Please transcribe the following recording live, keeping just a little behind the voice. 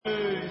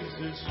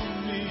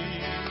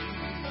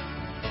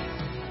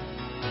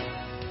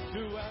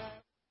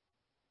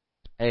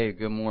Hey,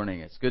 good morning.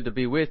 It's good to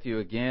be with you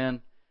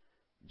again.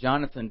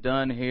 Johnathan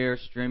Dunn here,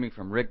 streaming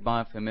from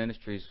Bonfim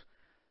Ministries.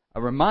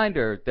 A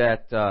reminder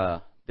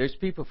that there's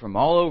people from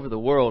all over the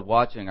world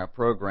watching our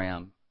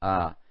program,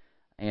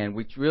 and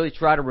we really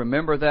try to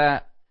remember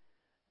that.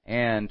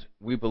 And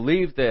we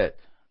believe that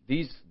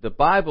the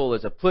Bible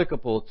is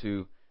applicable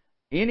to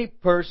any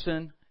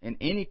person, in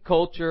any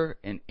culture,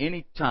 in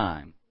any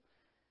time.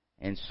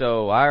 And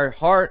so our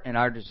heart and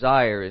our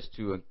desire is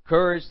to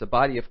encourage the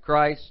body of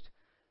Christ,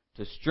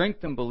 to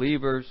strengthen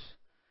believers,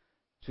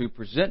 to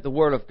present the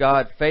Word of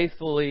God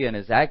faithfully and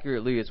as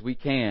accurately as we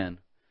can,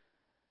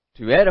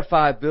 to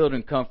edify, build,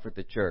 and comfort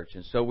the church.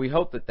 And so we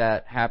hope that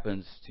that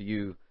happens to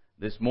you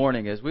this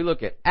morning as we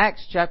look at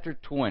Acts chapter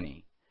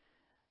 20.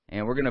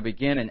 And we're going to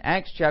begin in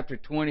Acts chapter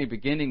 20,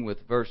 beginning with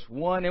verse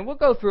 1. And we'll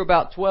go through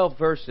about 12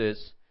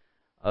 verses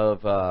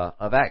of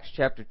Acts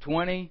chapter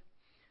 20.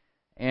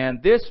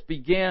 And this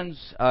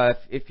begins,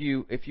 if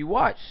you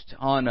watched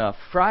on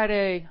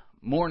Friday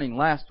morning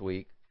last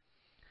week,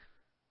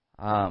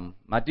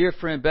 my dear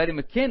friend Betty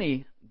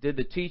McKinney did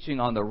the teaching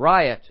on the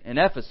riot in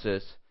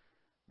Ephesus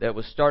that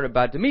was started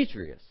by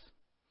Demetrius.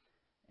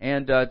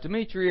 And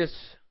Demetrius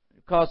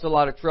caused a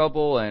lot of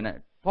trouble,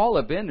 and Paul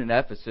had been in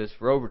Ephesus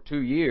for over 2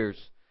 years.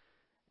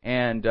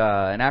 And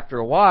after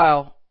a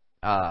while,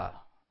 some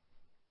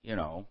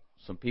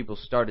people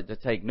started to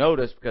take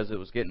notice because it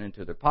was getting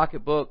into their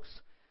pocketbooks.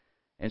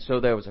 And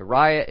so there was a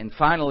riot, and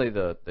finally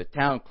the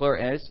town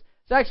clerk, and it's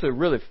actually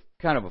really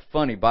kind of a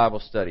funny Bible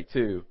study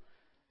too.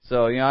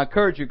 So, I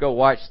encourage you to go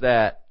watch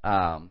that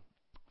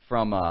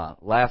from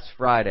last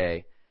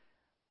Friday.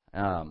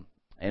 And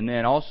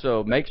then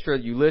also make sure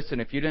you listen.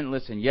 If you didn't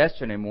listen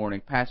yesterday morning,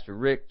 Pastor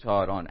Rick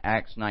taught on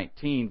Acts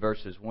 19,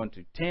 verses 1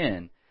 to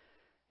 10.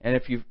 And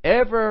if you've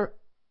ever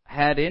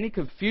had any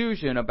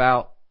confusion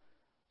about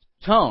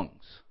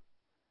tongues,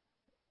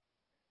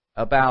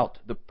 about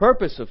the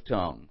purpose of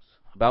tongues,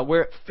 about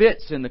where it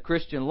fits in the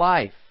Christian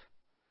life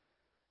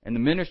and the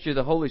ministry of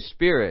the Holy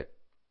Spirit,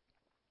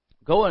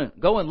 go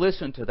and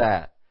listen to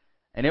that,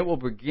 and it will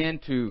begin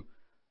to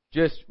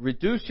just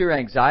reduce your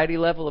anxiety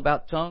level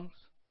about tongues.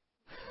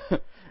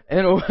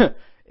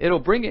 It'll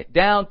bring it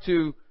down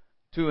to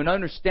an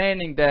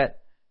understanding that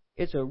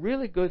it's a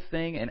really good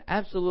thing and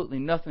absolutely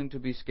nothing to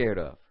be scared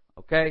of.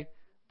 Okay?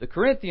 The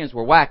Corinthians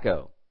were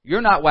wacko.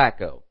 You're not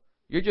wacko.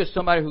 You're just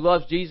somebody who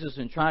loves Jesus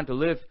and trying to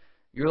live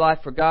your life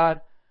for God.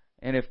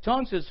 And if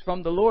tongues is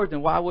from the Lord,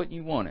 then why wouldn't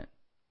you want it?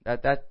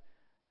 That's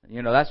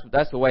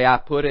the way I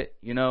put it.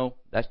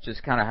 That's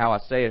just kind of how I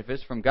say it. If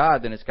it's from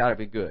God, then it's got to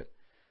be good.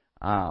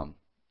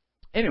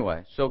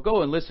 Anyway, so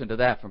go and listen to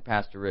that from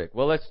Pastor Rick.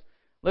 Well,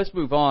 let's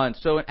move on.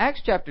 So in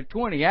Acts chapter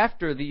 20,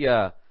 after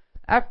the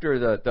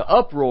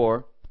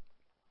uproar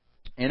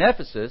in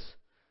Ephesus,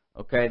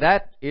 okay,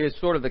 that is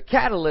sort of the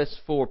catalyst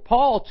for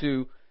Paul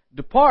to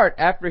depart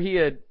after he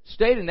had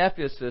stayed in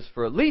Ephesus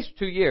for at least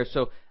 2 years.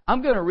 So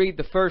I'm going to read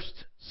the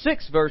first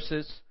 6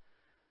 verses.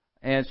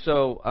 And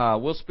so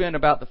we'll spend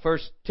about the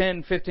first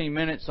 10, 15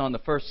 minutes on the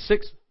first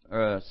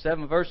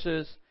 7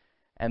 verses.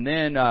 And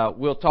then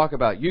we'll talk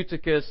about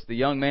Eutychus, the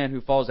young man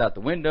who falls out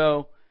the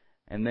window.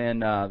 And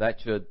then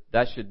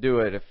that should do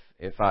it.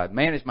 If I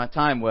manage my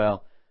time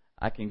well,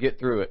 I can get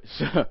through it.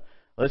 So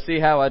let's see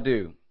how I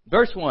do.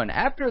 Verse 1,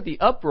 after the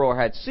uproar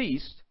had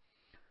ceased,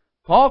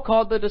 Paul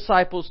called the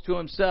disciples to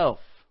himself,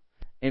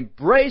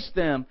 embraced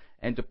them,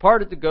 and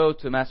departed to go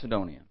to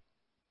Macedonia.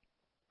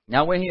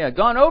 Now when he had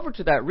gone over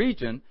to that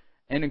region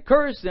and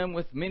encouraged them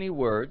with many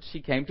words,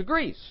 he came to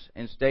Greece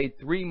and stayed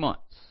 3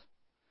 months.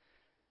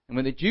 And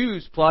when the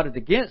Jews plotted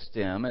against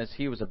him as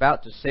he was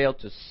about to sail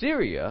to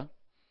Syria,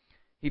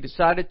 he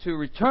decided to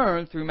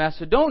return through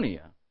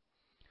Macedonia.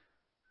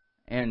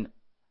 And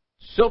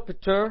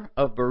Sopater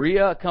of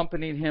Berea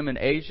accompanied him in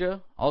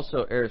Asia,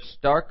 also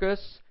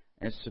Aristarchus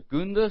and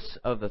Secundus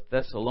of the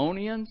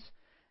Thessalonians,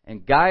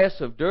 and Gaius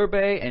of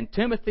Derbe, and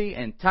Timothy,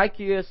 and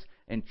Tychicus,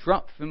 and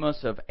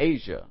Trophimus of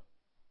Asia.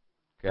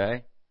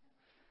 Okay?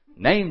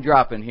 Name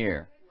dropping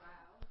here.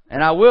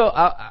 And I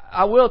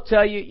will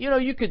tell you,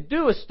 you could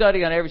do a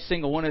study on every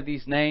single one of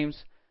these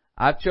names.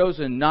 I've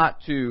chosen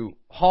not to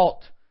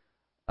halt,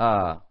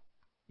 the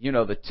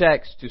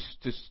text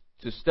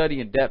to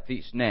study in depth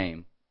each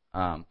name.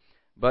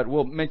 But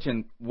we'll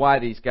mention why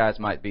these guys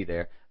might be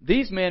there.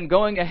 These men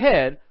going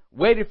ahead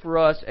waited for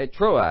us at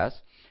Troas,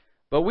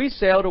 but we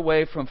sailed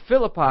away from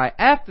Philippi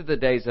after the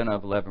days of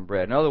unleavened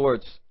bread. In other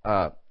words,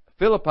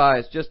 Philippi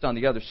is just on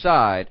the other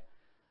side.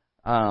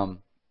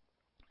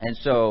 And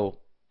so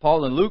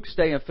Paul and Luke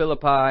stay in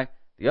Philippi.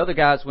 The other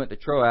guys went to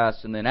Troas,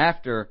 and then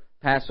after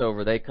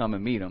Passover, they come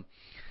and meet them.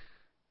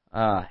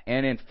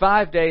 And in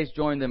 5 days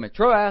joined them at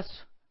Troas,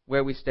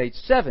 where we stayed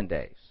 7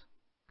 days.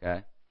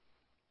 Okay?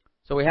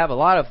 So we have a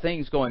lot of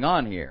things going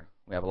on here.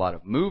 We have a lot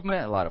of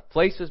movement, a lot of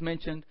places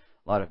mentioned,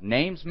 a lot of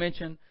names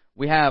mentioned.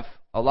 We have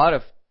a lot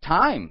of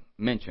time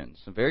mentioned,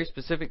 some very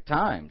specific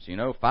times,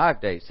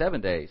 5 days,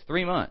 7 days,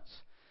 3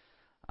 months.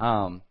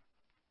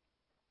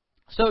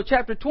 So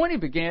chapter 20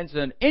 begins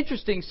an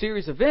interesting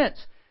series of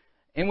events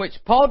in which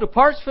Paul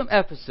departs from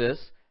Ephesus,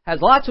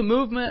 has lots of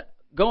movement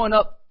going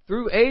up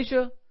through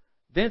Asia,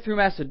 then through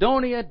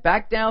Macedonia,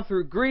 back down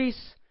through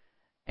Greece,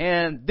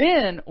 and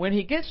then when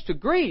he gets to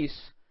Greece,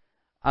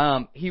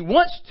 he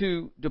wants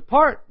to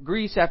depart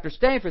Greece after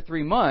staying for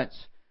 3 months,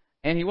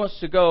 and he wants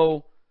to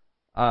go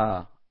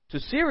to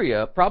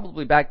Syria,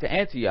 probably back to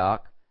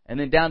Antioch, and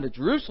then down to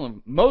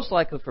Jerusalem, most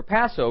likely for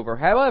Passover.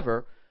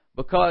 However,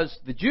 because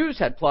the Jews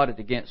had plotted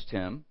against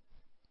him,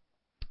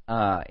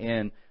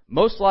 and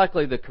most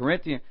likely the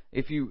Corinthian,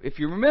 if you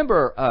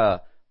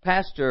remember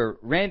Pastor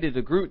Randy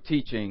DeGroot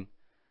teaching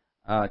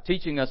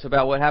us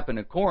about what happened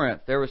in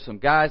Corinth, there were some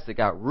guys that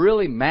got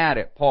really mad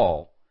at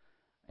Paul,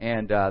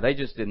 and they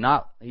just did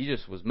not, he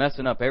just was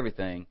messing up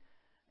everything.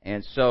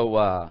 And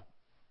so,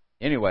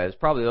 anyway, it's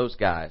probably those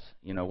guys,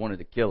 wanted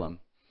to kill him.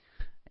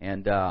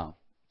 And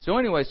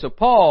so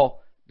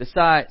Paul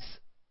decides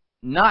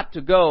not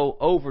to go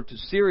over to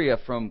Syria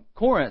from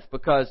Corinth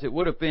because it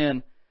would have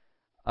been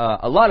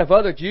a lot of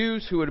other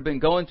Jews who would have been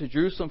going to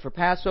Jerusalem for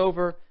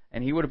Passover,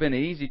 and he would have been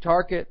an easy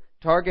target.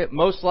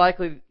 Most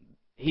likely,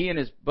 he and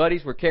his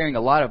buddies were carrying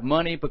a lot of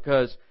money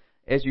because,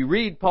 as you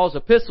read Paul's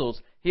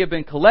epistles, he had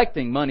been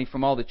collecting money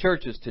from all the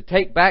churches to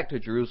take back to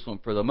Jerusalem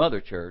for the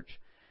mother church.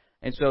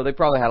 And so they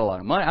probably had a lot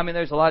of money. I mean,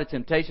 there's a lot of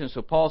temptation.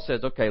 So Paul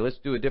says, okay, let's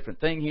do a different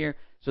thing here.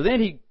 So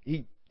then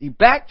he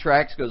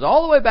backtracks, goes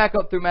all the way back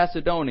up through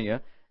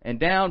Macedonia and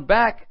down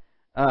back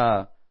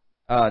down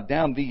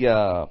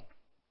the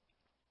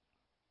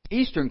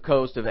eastern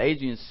coast of the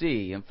Aegean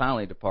Sea, and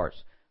finally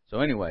departs. So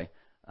anyway,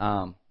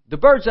 the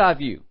bird's eye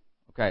view.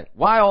 Okay,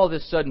 why all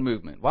this sudden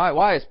movement?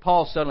 Why is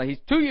Paul suddenly? He's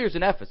 2 years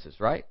in Ephesus,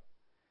 right?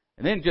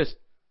 And then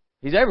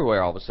he's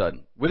everywhere all of a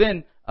sudden.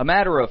 Within a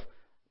matter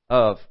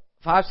of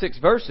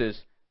 5-6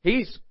 verses,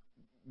 he's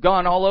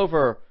gone all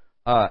over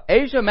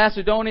Asia,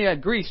 Macedonia,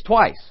 and Greece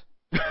twice.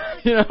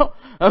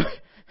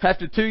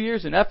 After 2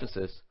 years in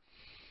Ephesus.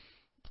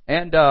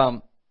 And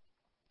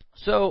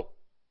so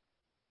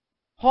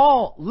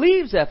Paul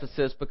leaves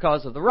Ephesus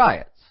because of the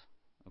riots.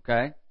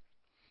 Okay?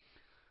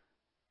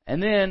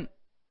 And then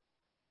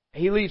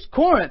he leaves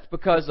Corinth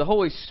because the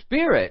Holy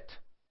Spirit,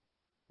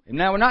 and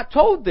now we're not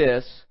told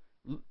this,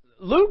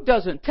 Luke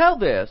doesn't tell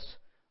this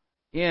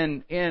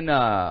in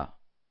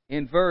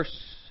verse,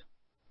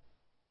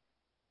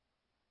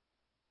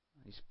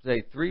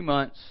 say 3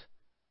 months,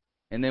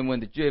 and then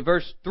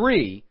verse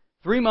 3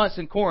 months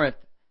in Corinth,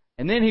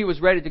 and then he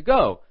was ready to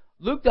go.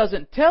 Luke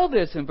doesn't tell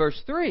this in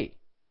verse 3.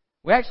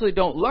 We actually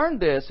don't learn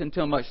this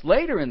until much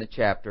later in the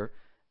chapter,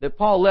 that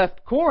Paul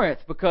left Corinth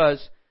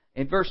because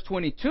in verse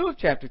 22 of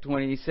chapter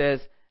 20 he says,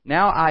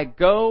 "Now I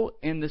go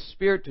in the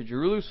Spirit to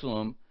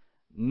Jerusalem,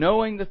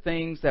 knowing the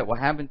things that will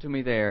happen to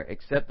me there,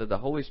 except that the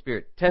Holy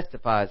Spirit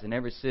testifies in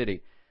every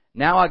city.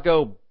 Now I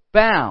go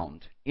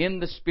bound in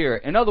the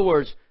Spirit." In other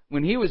words,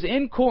 when he was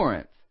in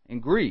Corinth, in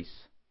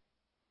Greece,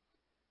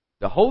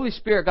 the Holy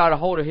Spirit got a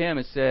hold of him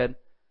and said,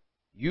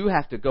 "You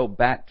have to go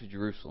back to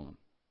Jerusalem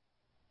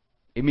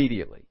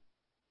immediately."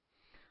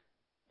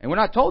 And we're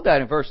not told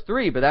that in verse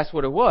 3, but that's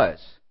what it was.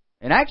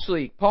 And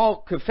actually,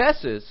 Paul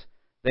confesses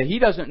that he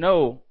doesn't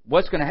know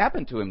what's going to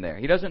happen to him there.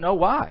 He doesn't know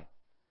why.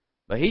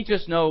 But he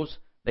just knows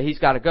that he's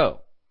got to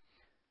go.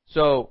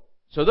 So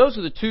those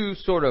are the two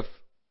sort of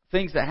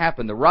things that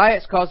happen. The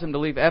riots cause him to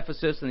leave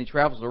Ephesus, and he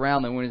travels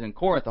around. And when he's in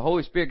Corinth, the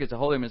Holy Spirit gets a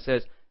hold of him and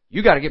says,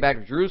 "You got to get back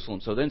to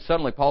Jerusalem." So then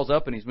suddenly Paul's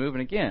up and he's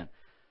moving again.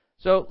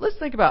 So let's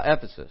think about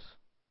Ephesus.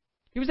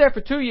 He was there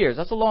for 2 years.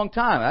 That's a long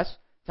time. That's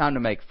time to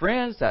make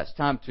friends. That's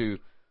time to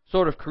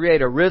sort of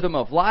create a rhythm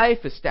of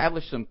life,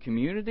 establish some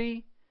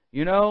community,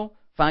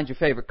 find your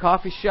favorite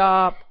coffee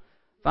shop,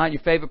 find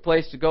your favorite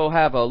place to go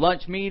have a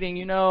lunch meeting,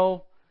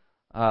 your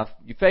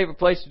favorite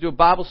place to do a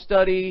Bible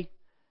study.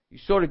 You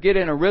sort of get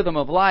in a rhythm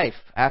of life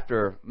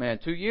after,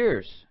 2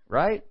 years,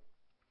 right?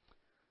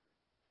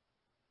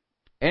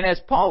 And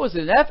as Paul was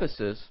in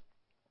Ephesus,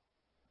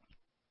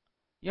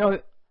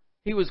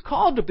 he was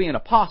called to be an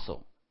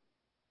apostle.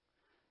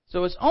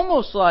 So it's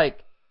almost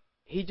like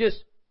he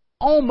just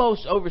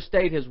almost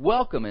overstayed his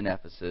welcome in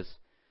Ephesus,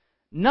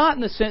 not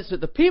in the sense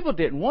that the people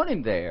didn't want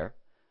him there,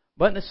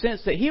 but in the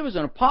sense that he was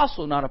an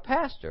apostle, not a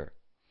pastor.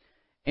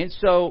 And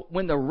so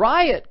when the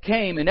riot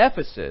came in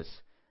Ephesus,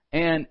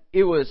 and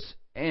he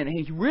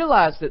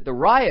realized that the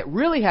riot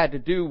really had to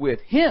do with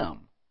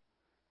him,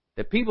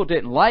 that people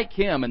didn't like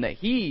him, and that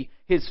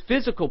his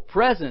physical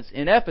presence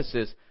in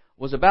Ephesus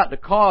was about to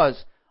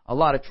cause a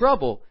lot of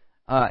trouble,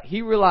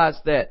 he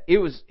realized that he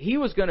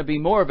was going to be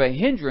more of a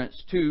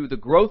hindrance to the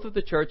growth of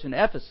the church in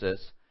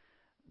Ephesus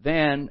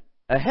than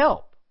a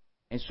help.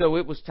 And so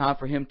it was time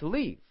for him to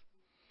leave.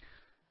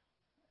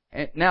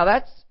 And now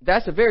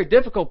that's a very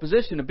difficult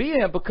position to be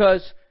in,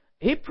 because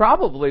he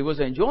probably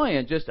was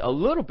enjoying just a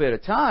little bit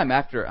of time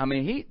after.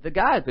 The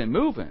guy had been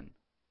moving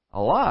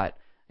a lot.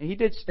 And he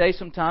did stay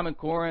some time in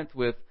Corinth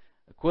with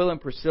Aquila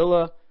and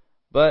Priscilla,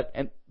 but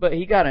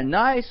he got a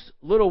nice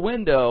little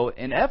window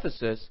in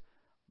Ephesus,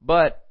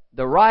 but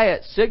the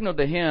riot signaled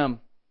to him,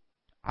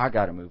 "I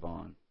got to move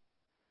on.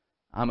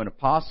 I'm an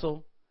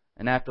apostle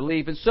and I have to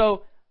leave." And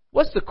so,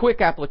 what's the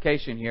quick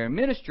application here? In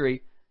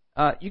ministry,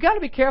 you got to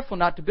be careful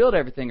not to build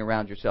everything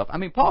around yourself.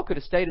 Paul could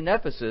have stayed in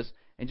Ephesus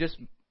and just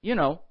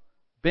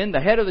been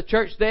the head of the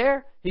church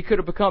there. He could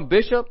have become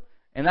bishop,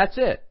 and that's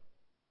it.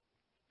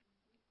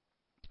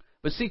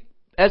 But see,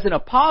 as an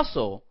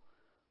apostle,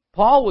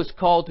 Paul was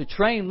called to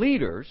train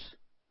leaders,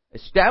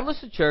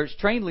 establish the church,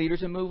 train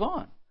leaders, and move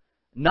on.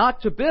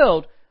 Not to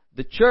build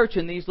the church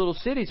in these little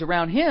cities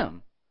around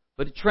him,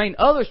 but to train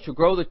others to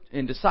grow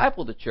and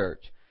disciple the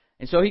church.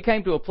 And so he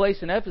came to a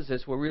place in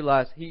Ephesus where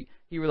he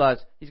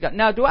realized he's got.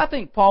 Now, do I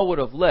think Paul would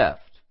have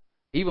left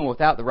even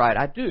without the right?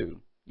 I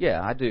do.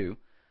 Yeah, I do.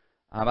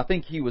 I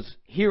think he was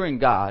hearing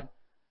God.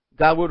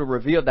 God would have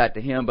revealed that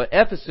to him. But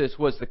Ephesus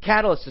was the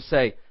catalyst to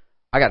say,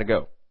 I got to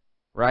go.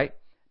 Right?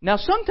 Now,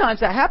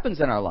 sometimes that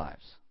happens in our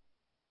lives,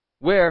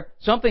 where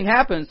something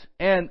happens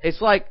and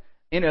it's like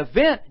an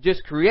event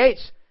just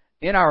creates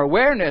in our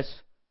awareness,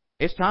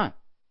 it's time,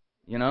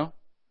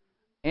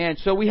 And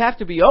so we have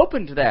to be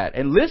open to that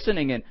and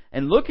listening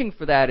and looking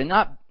for that and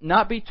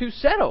not be too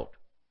settled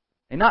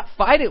and not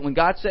fight it when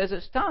God says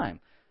it's time.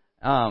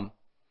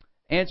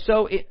 And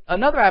so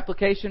another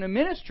application in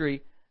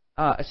ministry,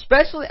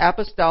 especially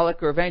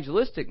apostolic or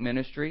evangelistic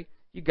ministry,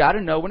 you got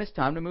to know when it's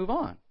time to move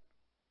on.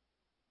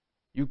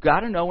 You've got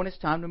to know when it's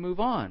time to move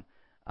on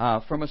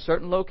from a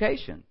certain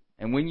location.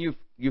 And when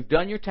you've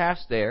done your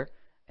task there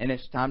and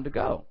it's time to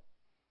go.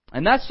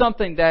 And that's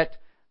something that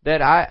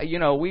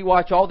we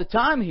watch all the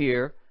time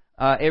here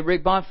at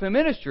Rick Bonfim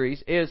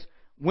Ministries is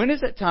when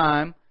is it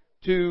time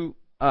to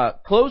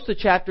close the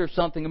chapter of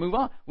something and move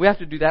on? We have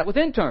to do that with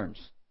interns.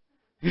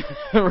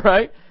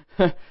 Right?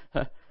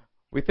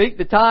 We think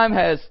the time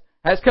has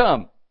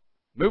come.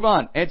 Move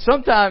on. And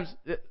sometimes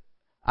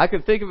I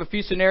can think of a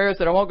few scenarios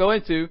that I won't go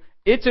into.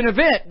 It's an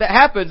event that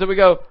happens and we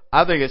go,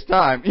 I think it's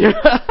time.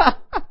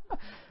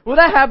 Well,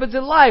 that happens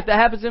in life. That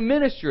happens in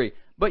ministry.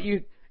 But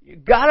you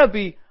got to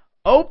be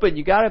open.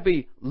 You got to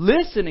be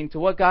listening to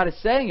what God is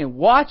saying and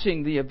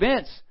watching the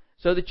events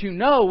so that you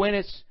know when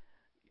it's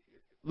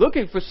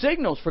looking for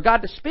signals for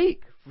God to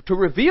speak, to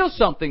reveal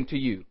something to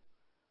you.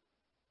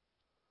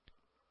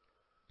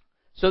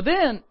 So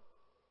then,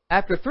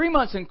 after 3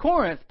 months in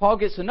Corinth, Paul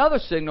gets another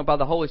signal by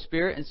the Holy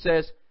Spirit and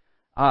says,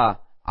 I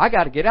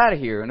got to get out of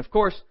here. And of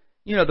course,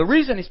 the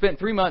reason he spent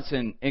 3 months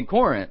in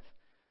Corinth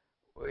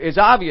is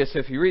obvious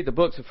if you read the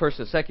books of 1st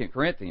and 2nd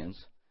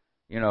Corinthians.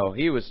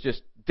 He was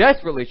just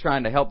desperately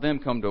trying to help them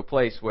come to a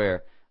place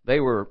where they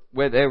were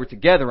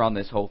together on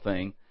this whole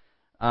thing.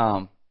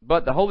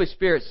 But the Holy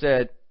Spirit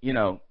said,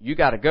 you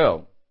got to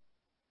go.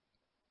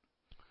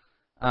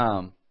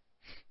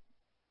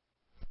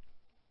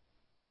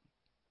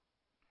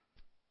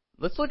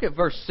 Let's look at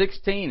verse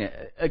 16.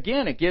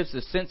 Again, it gives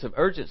a sense of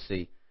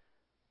urgency.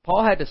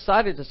 Paul had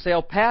decided to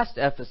sail past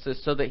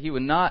Ephesus so that he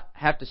would not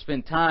have to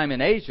spend time in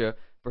Asia,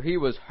 for he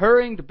was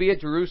hurrying to be at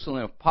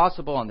Jerusalem if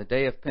possible on the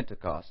day of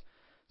Pentecost.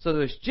 So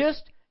there's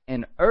just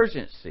an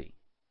urgency,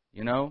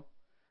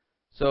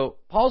 So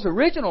Paul's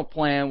original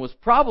plan was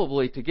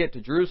probably to get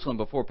to Jerusalem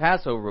before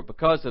Passover, but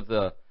because of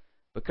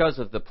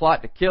the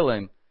plot to kill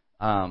him,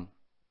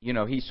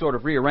 he sort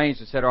of rearranged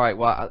and said, all right,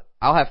 well,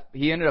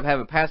 he ended up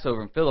having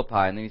Passover in Philippi,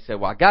 and then he said,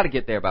 well, I got to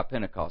get there by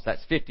Pentecost.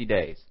 That's 50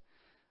 days.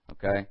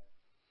 Okay?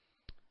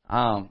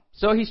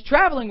 So he's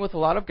traveling with a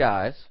lot of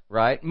guys,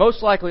 right?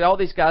 Most likely all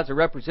these guys are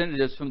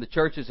representatives from the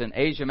churches in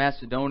Asia,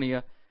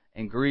 Macedonia,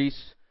 and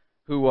Greece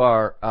who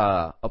are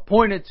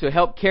appointed to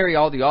help carry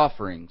all the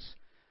offerings.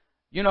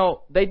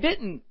 They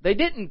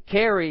didn't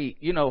carry,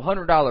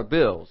 $100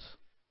 bills.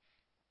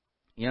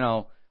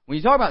 When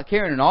you talk about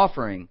carrying an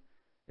offering,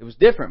 it was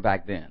different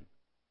back then.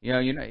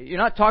 You're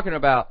not talking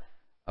about,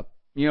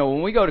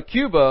 when we go to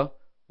Cuba,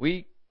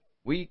 we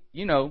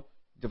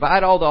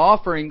divide all the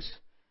offerings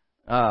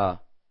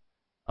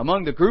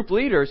among the group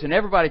leaders, and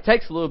everybody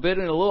takes a little bit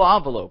in a little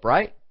envelope,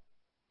 right?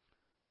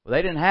 Well,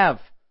 they didn't have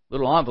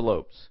little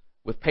envelopes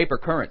with paper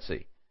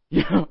currency,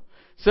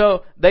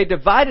 So they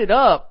divided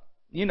up,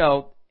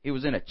 it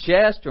was in a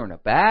chest or in a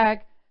bag,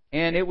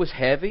 and it was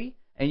heavy,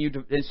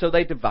 and so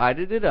they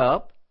divided it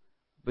up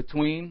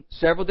between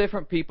several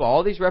different people,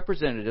 all these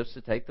representatives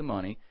to take the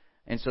money,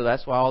 and so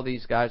that's why all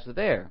these guys are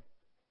there.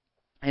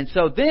 And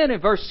so then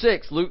in verse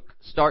 6, Luke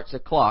starts a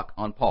clock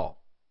on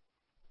Paul.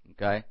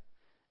 Okay?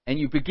 And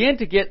you begin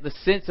to get the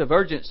sense of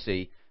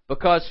urgency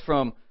because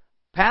from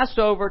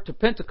Passover to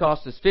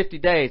Pentecost is 50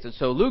 days, and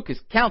so Luke is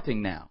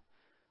counting now.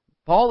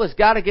 Paul has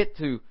got to get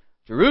to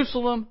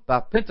Jerusalem by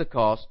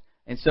Pentecost,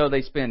 and so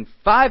they spend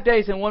 5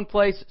 days in one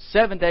place,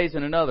 7 days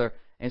in another,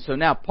 and so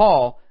now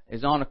Paul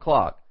is on a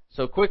clock.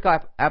 So quick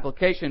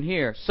application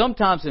here.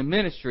 Sometimes in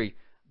ministry,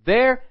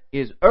 there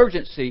is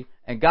urgency,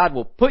 and God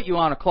will put you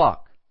on a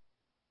clock.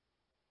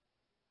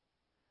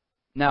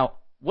 Now,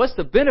 what's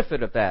the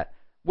benefit of that?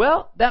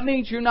 Well, that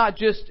means you're not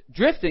just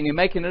drifting and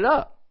making it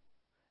up.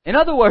 In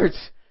other words,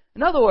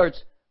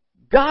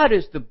 God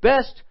is the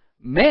best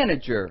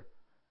manager,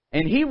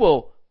 and He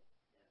will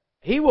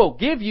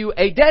give you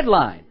a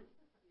deadline.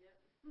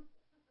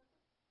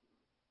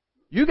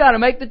 You got to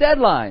make the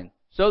deadline.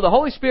 So the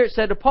Holy Spirit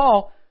said to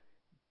Paul,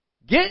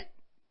 get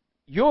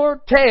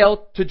your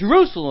tail to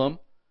Jerusalem,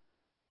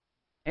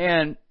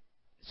 and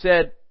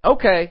said,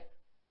 okay,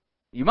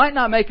 You might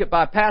not make it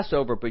by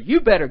Passover, but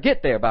you better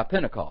get there by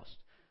Pentecost.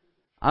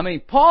 I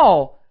mean,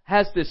 Paul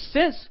has this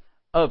sense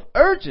of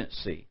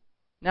urgency.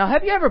 Now,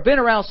 have you ever been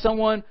around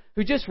someone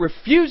who just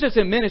refuses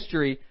in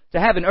ministry to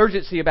have an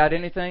urgency about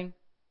anything?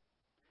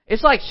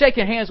 It's like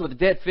shaking hands with a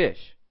dead fish.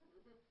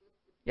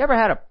 You ever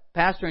had a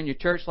pastor in your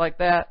church like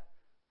that?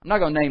 I'm not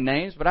going to name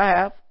names, but I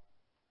have.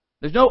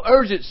 There's no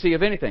urgency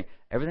of anything.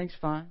 Everything's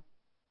fine.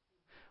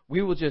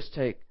 We will just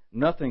take,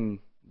 nothing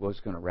was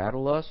going to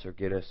rattle us or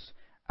get us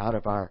out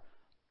of our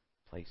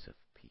place of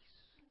peace.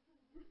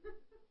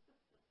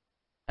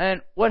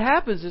 And what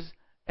happens is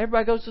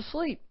everybody goes to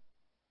sleep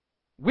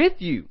with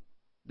you.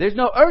 There's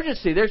no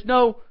urgency. There's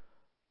no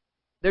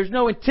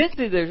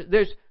intensity.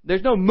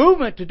 There's no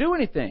movement to do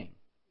anything.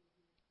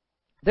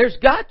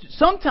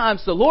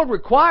 Sometimes the Lord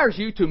requires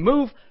you to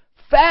move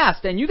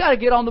fast, and you got to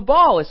get on the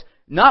ball. It's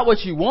not what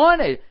you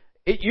want.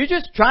 You're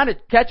just trying to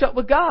catch up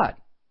with God.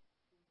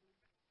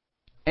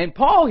 And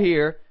Paul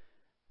here,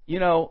 he's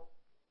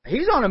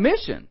on a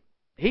mission.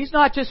 He's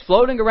not just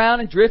floating around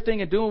and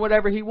drifting and doing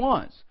whatever he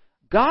wants.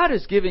 God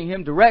is giving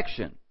him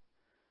direction.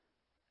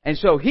 And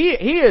so he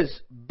is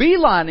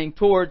beelining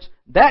towards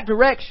that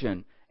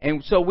direction.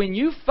 And so when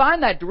you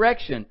find that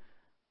direction,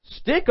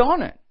 stick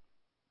on it.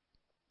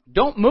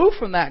 Don't move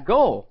from that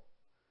goal.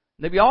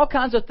 There'll be all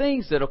kinds of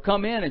things that'll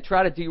come in and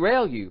try to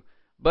derail you.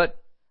 But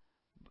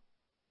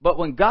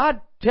when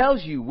God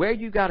tells you where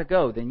you got to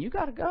go, then you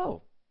got to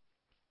go.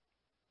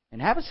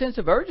 And have a sense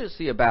of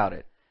urgency about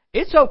it.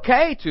 It's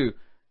okay to,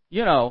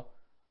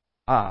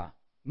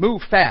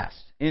 move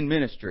fast in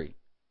ministry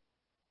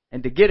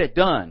and to get it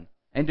done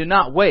and to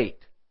not wait.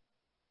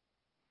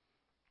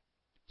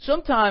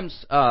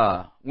 Sometimes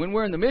when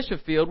we're in the mission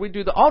field, we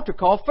do the altar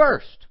call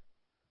first.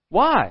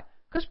 Why?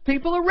 Because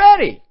people are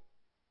ready.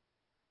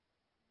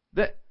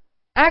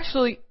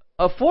 Actually,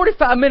 a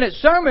 45-minute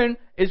sermon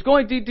is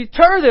going to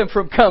deter them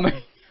from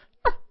coming.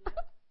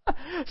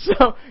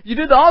 So you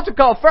do the altar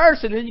call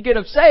first, and then you get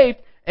them saved.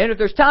 And if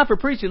there's time for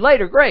preaching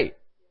later, great.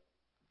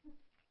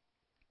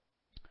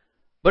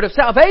 But if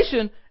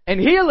salvation and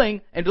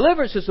healing and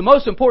deliverance is the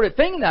most important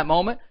thing in that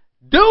moment,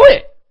 do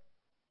it.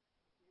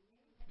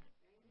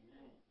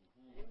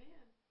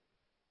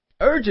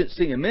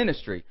 Urgency in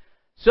ministry.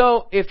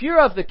 So if you're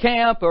of the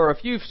camp, or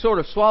if you've sort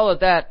of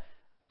swallowed that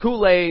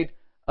Kool-Aid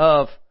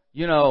of,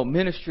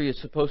 ministry is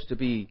supposed to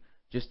be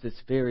just this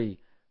very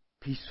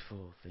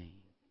peaceful thing.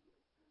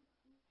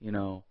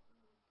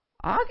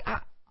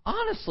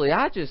 Honestly,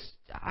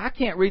 I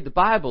can't read the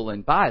Bible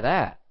and buy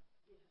that.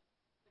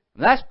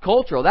 That's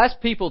cultural. That's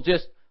people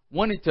just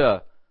wanting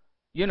to,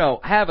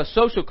 have a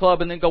social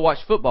club and then go watch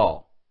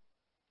football.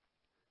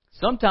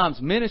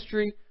 Sometimes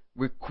ministry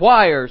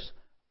requires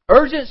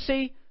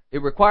urgency.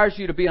 It requires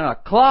you to be on a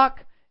clock.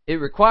 It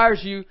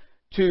requires you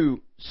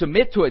to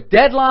submit to a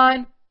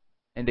deadline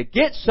and to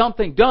get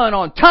something done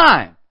on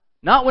time,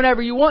 not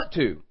whenever you want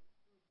to.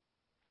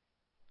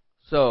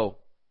 So,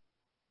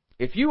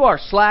 if you are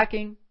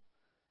slacking,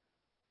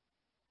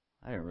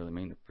 I didn't really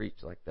mean to preach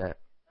like that.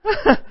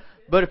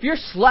 But if you're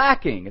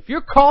slacking, if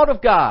you're called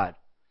of God,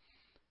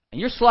 and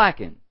you're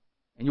slacking,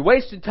 and you're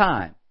wasting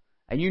time,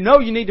 and you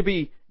need to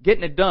be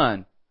getting it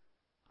done,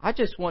 I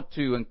just want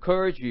to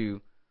encourage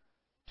you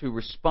to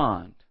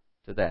respond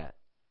to that.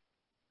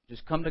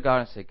 Just come to God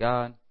and say,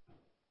 God,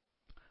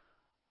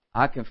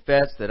 I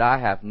confess that I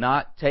have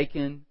not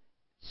taken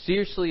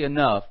seriously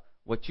enough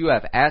what you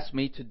have asked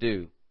me to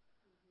do,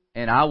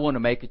 and I want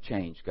to make a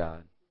change,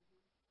 God.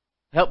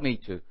 Help me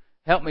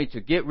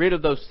to get rid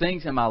of those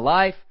things in my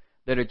life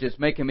that are just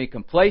making me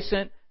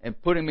complacent and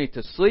putting me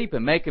to sleep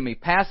and making me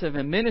passive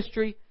in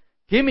ministry.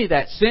 Give me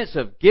that sense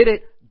of get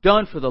it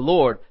done for the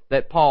Lord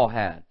that Paul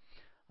had.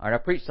 All right, I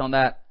preached on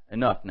that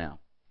enough now.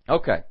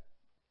 Okay.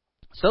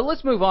 So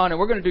let's move on, and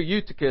we're going to do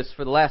Eutychus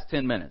for the last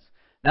 10 minutes.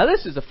 Now,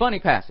 this is a funny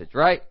passage,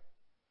 right?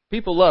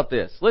 People love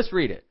this. Let's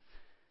read it.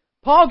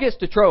 Paul gets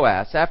to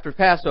Troas after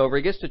Passover.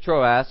 He gets to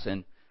Troas,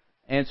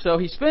 and so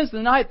he spends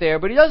the night there,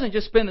 but he doesn't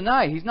just spend the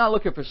night. He's not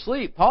looking for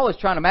sleep. Paul is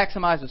trying to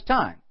maximize his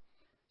time.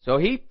 So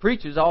he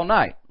preaches all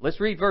night. Let's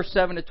read verse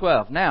 7 to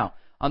 12. Now,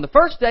 on the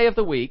first day of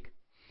the week,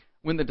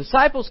 when the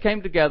disciples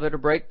came together to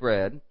break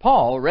bread,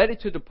 Paul, ready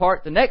to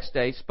depart the next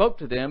day, spoke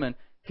to them and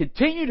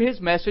continued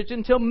his message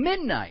until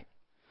midnight.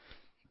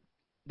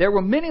 There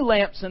were many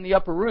lamps in the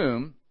upper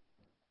room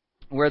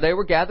where they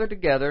were gathered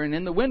together, and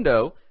in the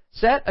window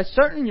sat a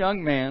certain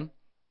young man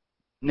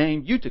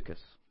named Eutychus,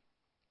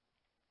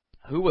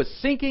 who was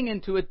sinking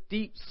into a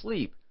deep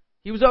sleep.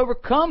 He was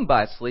overcome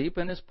by sleep,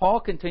 and as Paul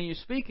continued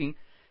speaking,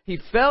 he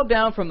fell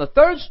down from the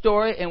third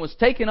story and was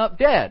taken up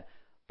dead.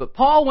 But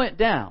Paul went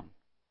down,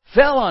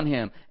 fell on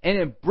him, and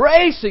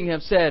embracing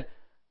him said,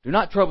 "Do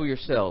not trouble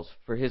yourselves,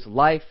 for his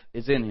life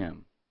is in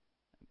him."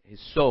 His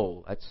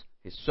soul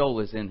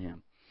is in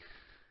him.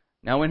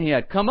 Now when he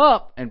had come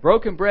up and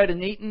broken bread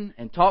and eaten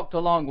and talked a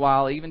long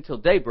while, even till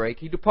daybreak,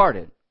 he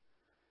departed.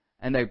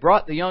 And they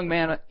brought the young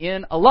man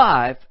in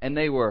alive, and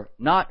they were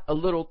not a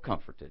little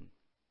comforted.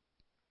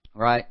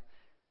 Right?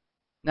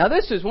 Now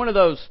this is one of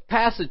those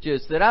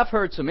passages that I've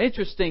heard some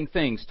interesting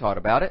things taught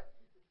about it.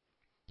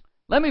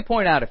 Let me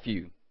point out a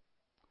few.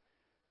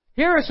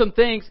 Here are some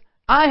things.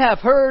 I have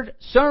heard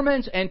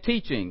sermons and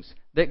teachings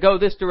that go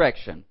this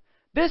direction.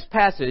 This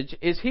passage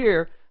is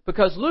here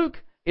because Luke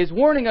is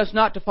warning us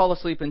not to fall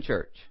asleep in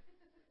church.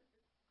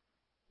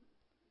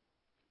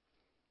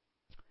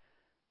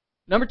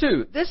 Number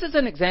 2, this is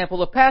an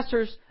example of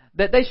pastors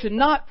that they should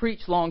not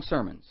preach long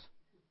sermons.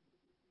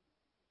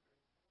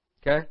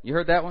 Okay, you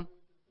heard that one?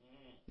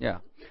 Yeah.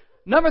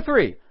 Number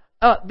 3,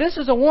 this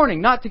is a warning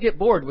not to get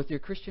bored with your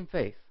Christian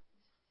faith.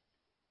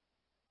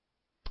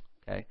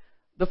 Okay.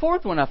 The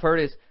 4th one I've heard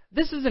is,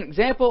 this is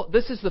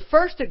the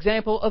first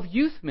example of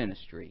youth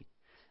ministry.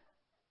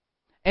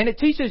 And it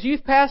teaches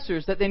youth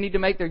pastors that they need to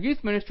make their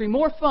youth ministry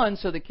more fun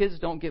so the kids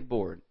don't get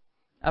bored.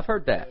 I've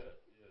heard that.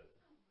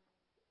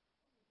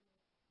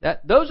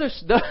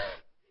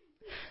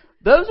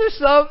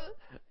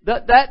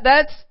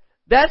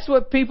 That's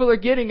what people are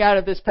getting out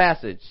of this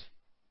passage.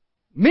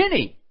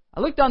 Many.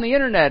 I looked on the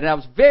internet and I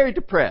was very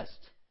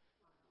depressed.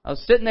 I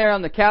was sitting there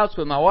on the couch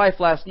with my wife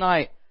last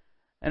night,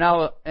 and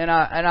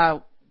I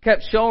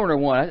kept showing her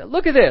one. I said,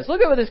 look at this. Look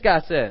at what this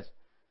guy says.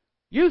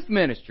 Youth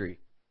ministry.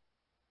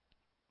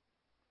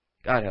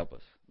 God help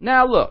us.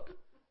 Now look,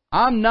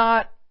 I'm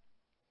not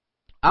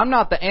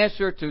the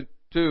answer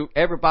to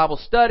every Bible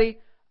study.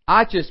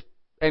 I just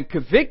am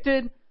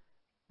convicted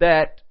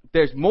that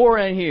there's more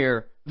in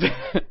here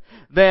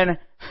than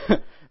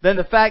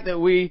the fact that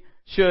we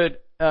should,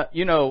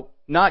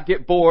 not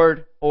get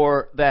bored,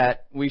 or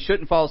that we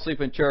shouldn't fall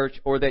asleep in church,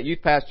 or that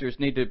youth pastors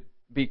need to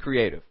be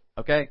creative.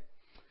 Okay?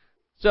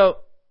 So,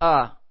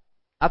 I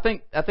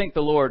think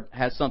the Lord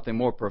has something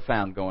more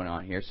profound going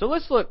on here. So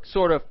let's look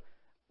sort of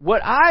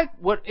what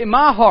in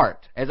my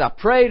heart, as I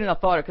prayed and I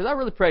thought it, because I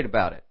really prayed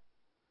about it.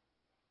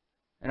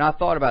 And I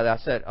thought about it. I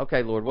said,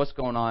 okay, Lord, what's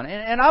going on?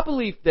 And I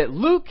believe that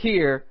Luke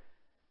here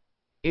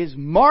is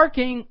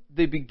marking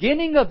the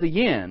beginning of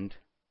the end,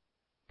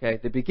 okay,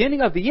 the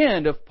beginning of the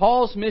end of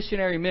Paul's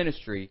missionary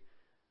ministry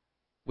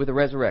with the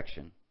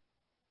resurrection.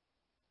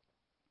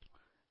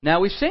 Now,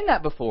 we've seen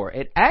that before.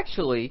 It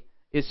actually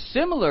is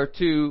similar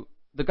to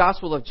the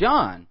Gospel of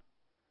John.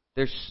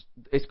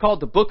 It's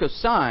called the Book of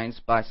Signs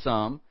by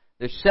some.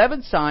 There's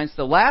 7 signs.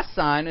 The last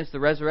sign is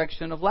the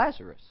resurrection of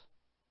Lazarus.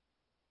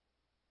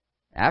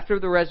 After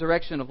the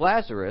resurrection of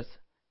Lazarus,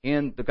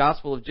 in the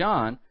Gospel of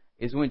John,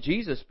 is when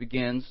Jesus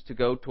begins to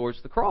go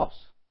towards the cross.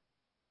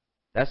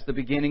 That's the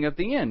beginning of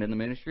the end in the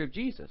ministry of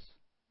Jesus.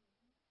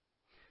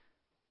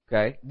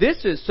 Okay?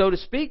 This is, so to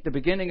speak, the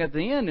beginning of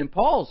the end in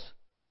Paul's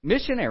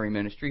missionary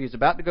ministry. He's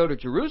about to go to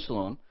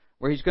Jerusalem,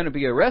 where he's going to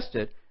be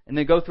arrested, and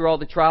then go through all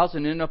the trials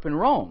and end up in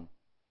Rome.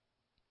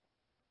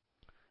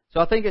 So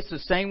I think it's the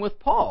same with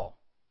Paul.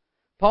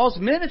 Paul's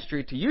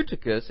ministry to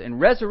Eutychus and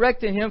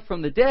resurrecting him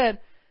from the dead,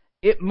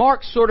 it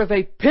marks sort of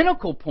a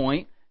pinnacle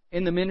point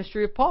in the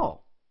ministry of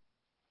Paul,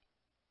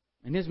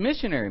 in his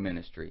missionary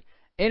ministry.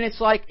 And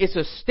it's like it's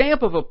a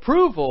stamp of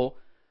approval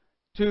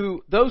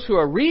to those who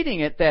are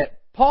reading it that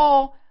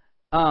Paul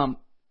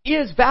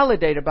is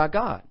validated by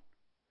God.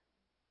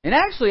 And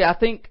actually, I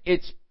think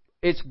it's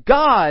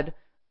God.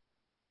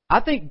 I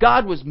think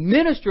God was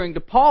ministering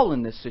to Paul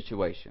in this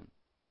situation.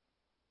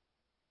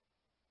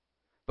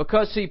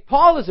 Because, see,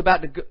 Paul is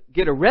about to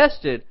get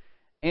arrested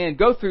and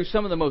go through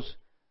some of the most...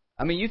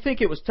 I mean, you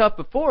think it was tough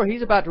before.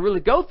 He's about to really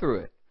go through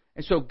it.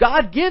 And so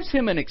God gives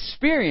him an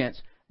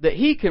experience that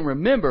he can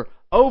remember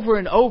over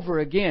and over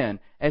again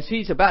as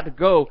he's about to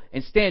go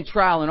and stand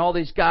trial and all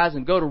these guys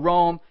and go to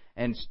Rome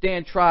and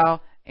stand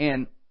trial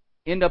and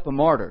end up a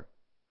martyr.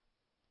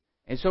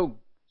 And so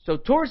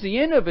towards the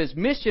end of his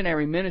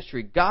missionary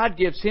ministry, God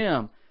gives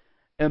him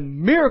a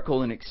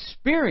miracle and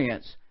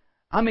experience.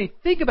 I mean,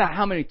 think about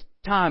how many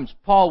times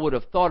Paul would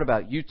have thought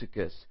about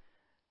Eutychus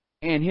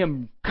and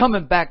him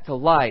coming back to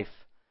life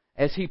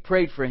as he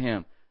prayed for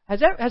him.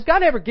 Has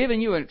God ever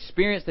given you an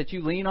experience that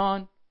you lean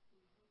on?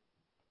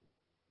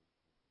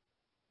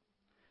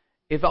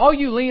 If all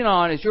you lean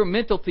on is your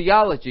mental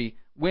theology,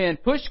 when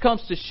push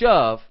comes to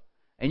shove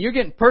and you're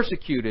getting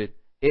persecuted,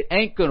 it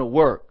ain't going to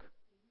work.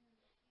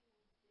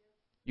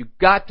 You've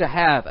got to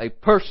have a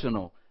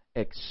personal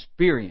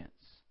experience.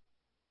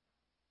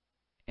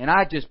 And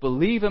I just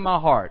believe in my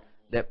heart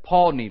that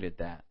Paul needed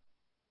that.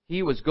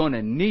 He was going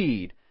to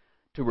need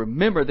to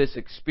remember this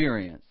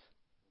experience.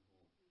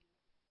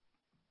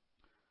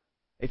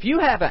 If you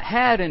haven't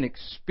had an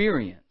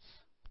experience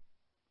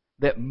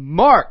that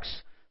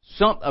marks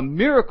a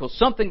miracle,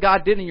 something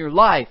God did in your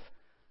life,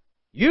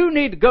 you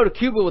need to go to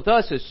Cuba with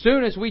us as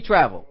soon as we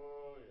travel.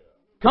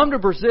 Come to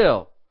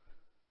Brazil.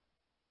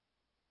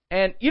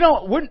 And,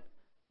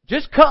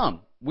 just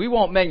come. We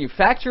won't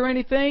manufacture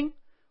anything.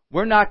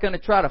 We're not going to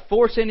try to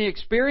force any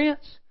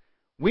experience.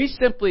 We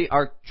simply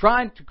are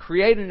trying to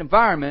create an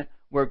environment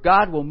where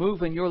God will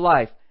move in your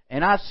life.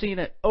 And I've seen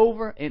it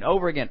over and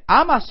over again.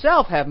 I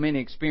myself have many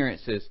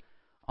experiences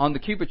on the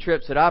Cuba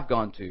trips that I've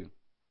gone to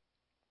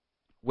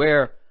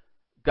where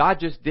God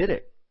just did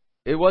it.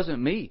 It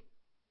wasn't me.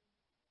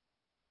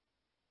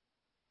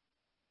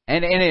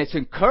 And it's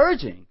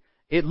encouraging.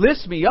 It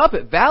lifts me up.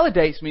 It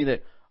validates me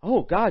that,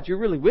 oh, God, you're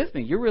really with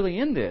me. You're really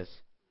in this.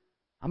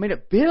 I mean,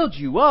 it builds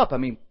you up. I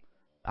mean,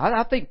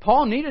 I think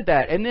Paul needed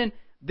that. And then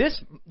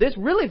this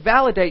really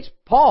validates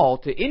Paul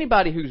to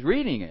anybody who's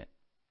reading it.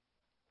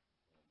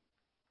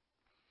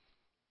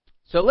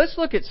 So let's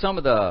look at some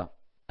of the,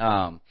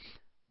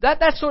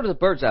 that's sort of the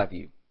bird's eye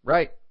view,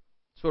 right?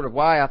 Sort of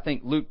why I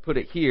think Luke put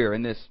it here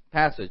in this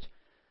passage.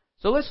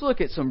 So let's look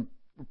at some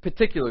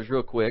particulars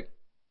real quick.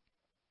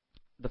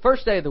 The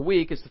first day of the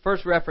week is the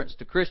first reference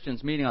to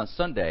Christians meeting on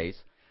Sundays.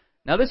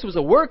 Now this was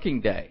a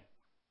working day,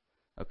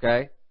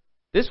 okay?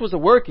 This was a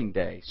working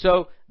day.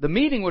 So the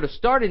meeting would have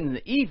started in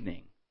the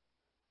evening,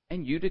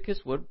 and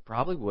Eutychus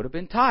probably would have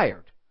been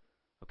tired,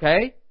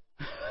 okay?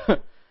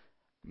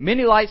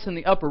 Many lights in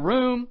the upper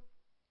room.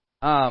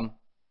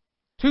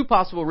 Two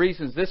possible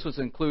reasons this was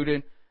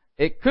included.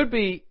 It could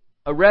be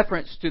a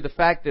reference to the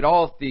fact that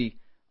all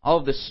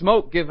of the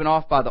smoke given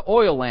off by the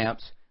oil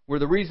lamps were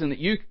the reason that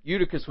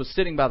Eutychus was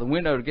sitting by the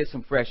window to get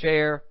some fresh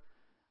air.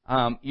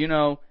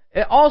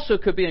 It also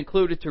could be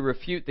included to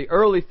refute the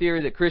early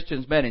theory that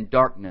Christians met in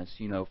darkness,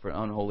 for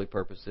unholy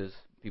purposes.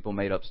 People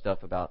made up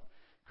stuff about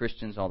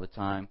Christians all the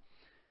time.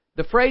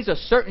 The phrase "a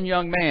certain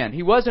young man,"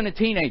 he wasn't a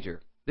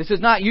teenager. This is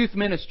not youth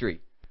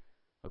ministry.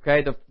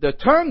 Okay, the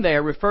term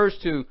there refers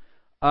to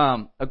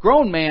a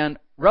grown man,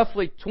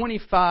 roughly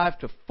 25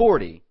 to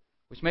 40,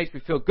 which makes me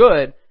feel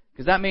good,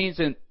 because that means,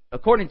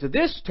 according to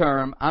this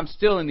term, I'm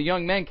still in the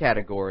young men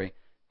category.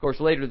 Of course,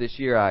 later this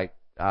year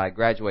I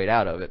graduate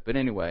out of it, but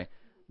anyway.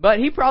 But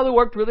he probably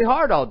worked really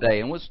hard all day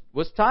and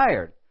was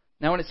tired.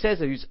 Now, when it says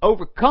that he's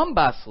overcome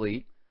by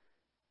sleep,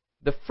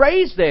 the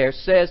phrase there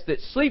says that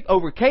sleep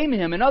overcame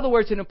him. In other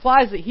words, it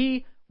implies that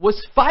he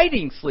was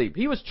fighting sleep.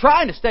 He was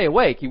trying to stay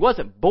awake. He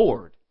wasn't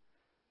bored.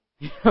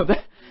 I'm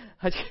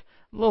a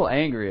little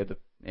angry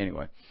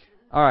anyway.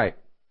 All right.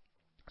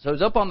 So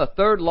he's up on the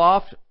third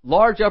loft,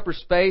 large upper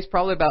space,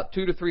 probably about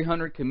 200 to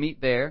 300 can meet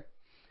there.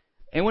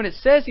 And when it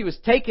says he was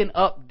taken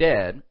up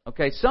dead,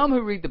 okay, some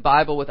who read the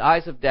Bible with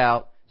eyes of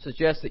doubt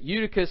suggest that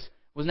Eutychus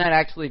was not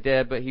actually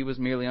dead, but he was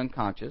merely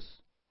unconscious.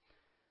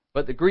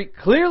 But the Greek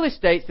clearly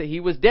states that he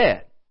was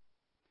dead.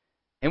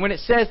 And when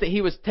it says that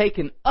he was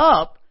taken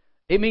up,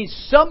 it means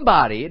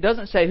somebody, it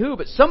doesn't say who,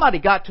 but somebody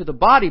got to the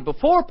body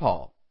before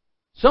Paul.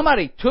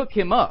 Somebody took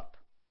him up.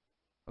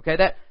 Okay,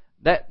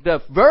 that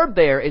the verb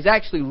there is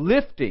actually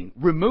lifting,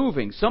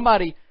 removing.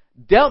 Somebody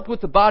dealt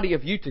with the body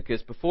of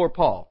Eutychus before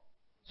Paul.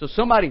 So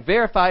somebody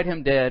verified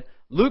him dead.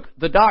 Luke,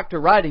 the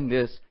doctor writing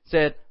this,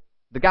 said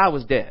the guy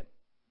was dead.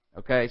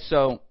 Okay,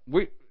 so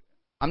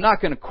I'm not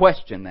going to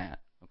question that.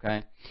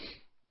 Okay,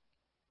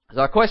 as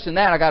I question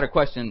that, I got to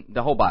question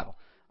the whole Bible.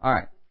 All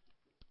right,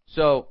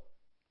 so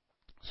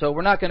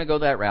we're not going to go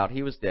that route.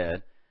 He was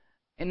dead,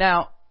 and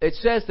now it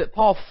says that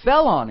Paul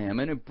fell on him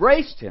and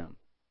embraced him.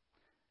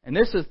 And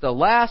this is the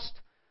last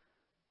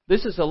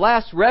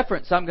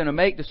reference I'm going to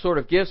make to sort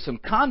of give some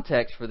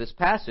context for this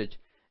passage.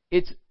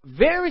 It's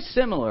very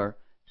similar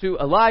to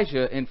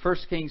Elijah in 1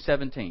 Kings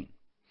 17.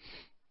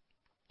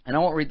 And I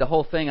won't read the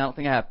whole thing. I don't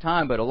think I have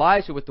time. But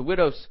Elijah with the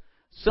widow's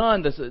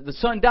son, the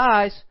son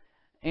dies,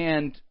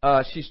 and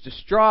she's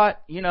distraught,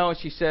 and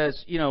she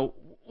says,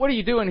 what are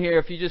you doing here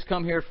if you just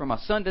come here for my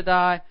son to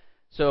die?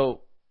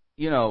 So,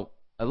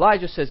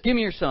 Elijah says, give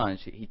me your son.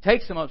 He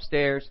takes him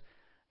upstairs,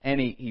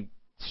 and he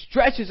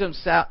stretches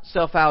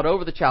himself out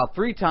over the child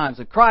 3 times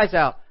and cries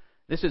out.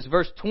 This is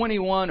verse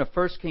 21 of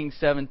 1 Kings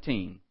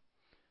 17.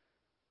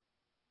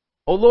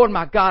 O Lord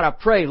my God, I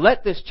pray,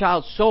 let this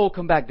child's soul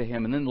come back to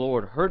him. And then the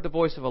Lord heard the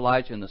voice of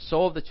Elijah, and the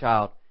soul of the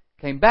child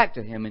came back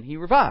to him, and he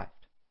revived.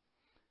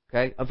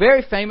 Okay, a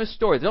very famous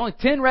story. There's only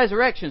 10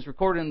 resurrections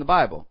recorded in the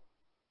Bible.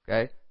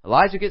 Okay,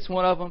 Elijah gets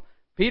one of them.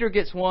 Peter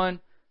gets one.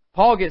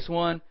 Paul gets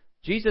one.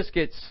 Jesus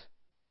gets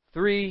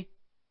 3.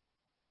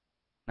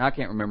 Now I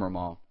can't remember them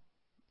all.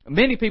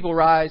 Many people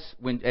rise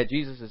at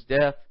Jesus'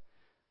 death.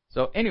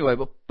 So anyway,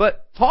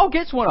 but Paul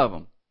gets one of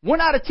them. 1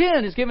 out of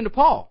 10 is given to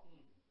Paul.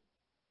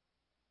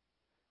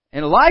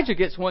 And Elijah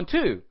gets one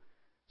too.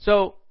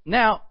 So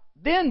now,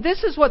 then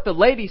this is what the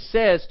lady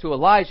says to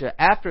Elijah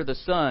after the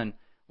son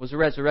was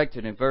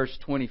resurrected in verse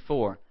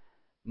 24.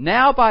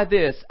 Now by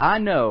this I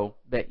know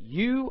that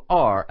you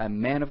are a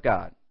man of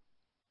God,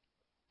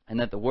 and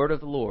that the word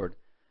of the Lord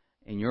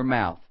in your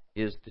mouth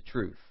is the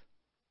truth.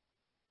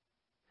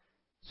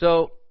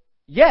 So,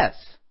 yes,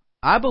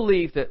 I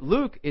believe that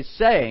Luke is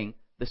saying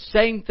the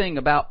same thing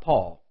about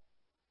Paul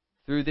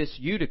through this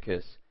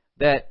Eutychus,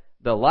 that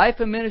the life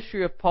and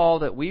ministry of Paul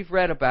that we've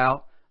read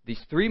about, these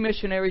 3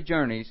 missionary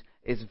journeys,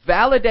 is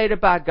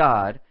validated by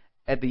God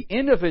at the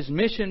end of his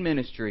mission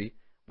ministry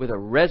with a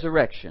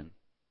resurrection.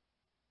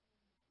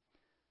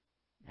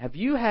 Have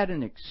you had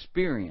an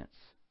experience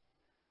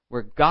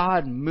where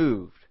God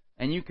moved,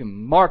 and you can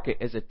mark it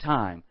as a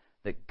time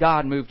that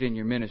God moved in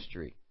your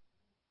ministry?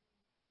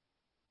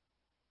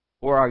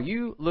 Or are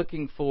you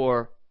looking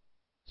for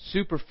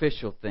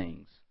superficial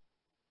things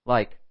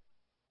like,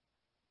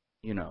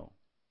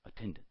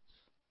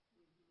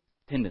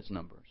 attendance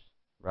numbers,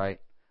 right?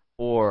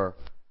 Or,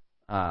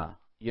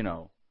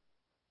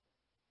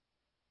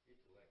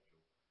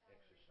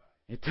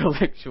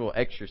 intellectual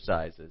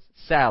exercises.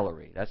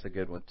 Salary, that's a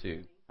good one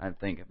too. I didn't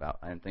think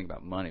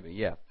about money, but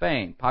yeah,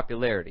 fame,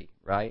 popularity,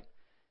 right?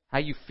 How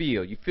you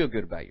feel. You feel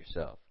good about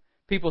yourself.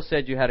 People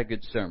said you had a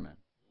good sermon.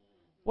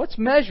 What's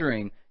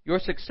measuring your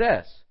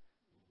success?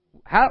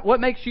 What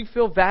makes you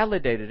feel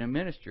validated in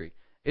ministry?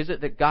 Is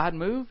it that God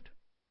moved?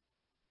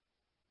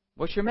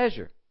 What's your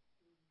measure?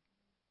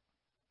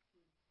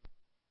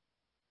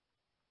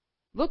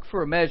 Look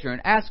for a measure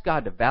and ask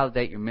God to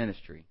validate your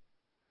ministry.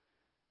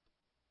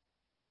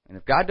 And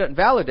if God doesn't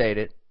validate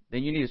it,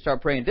 then you need to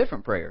start praying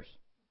different prayers.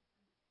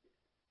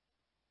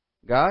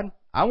 God,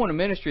 I want a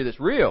ministry that's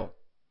real.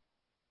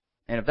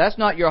 And if that's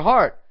not your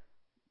heart,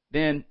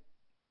 then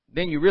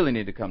you really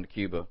need to come to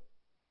Cuba.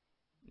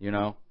 You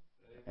know?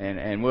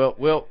 And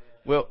we'll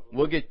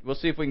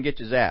see if we can get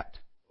you zapped.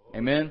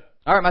 Amen.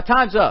 All right, my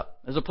time's up.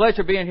 It was a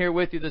pleasure being here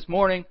with you this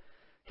morning.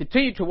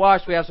 Continue to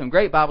watch. We have some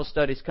great Bible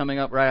studies coming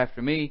up right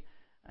after me.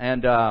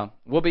 And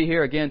we'll be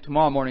here again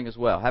tomorrow morning as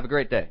well. Have a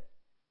great day.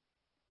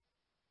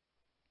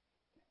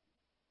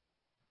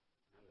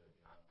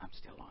 I'm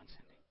still on,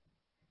 Cindy.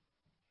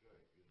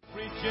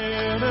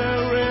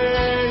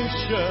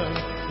 Regeneration,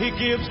 He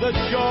gives the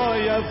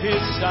joy of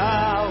His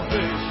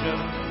salvation.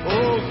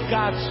 Oh,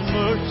 God's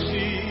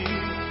mercy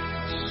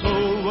so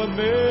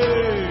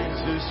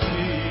amazes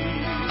me.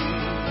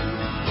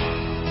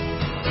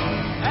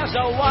 As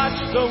I watch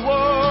the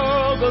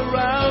world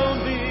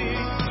around me,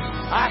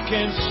 I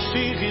can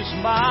see His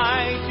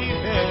mighty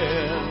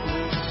hand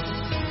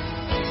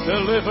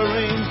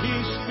delivering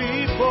His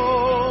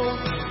people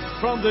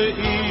from the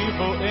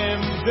evil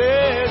in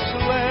this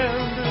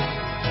land.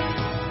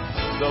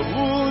 The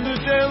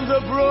wounded and the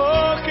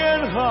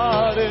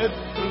broken-hearted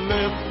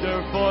lift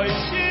their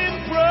voice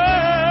in praise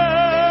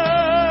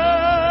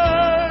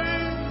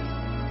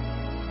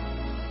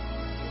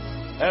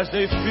as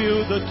they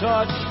feel the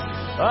touch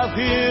of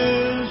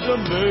His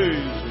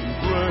amazing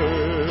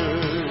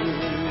grace.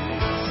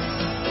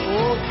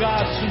 Oh,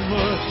 God's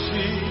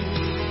mercy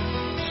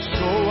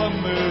so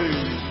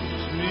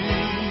amazes me.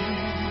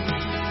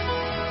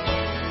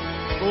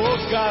 Oh,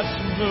 God's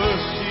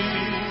mercy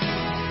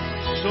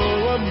so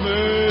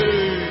amazes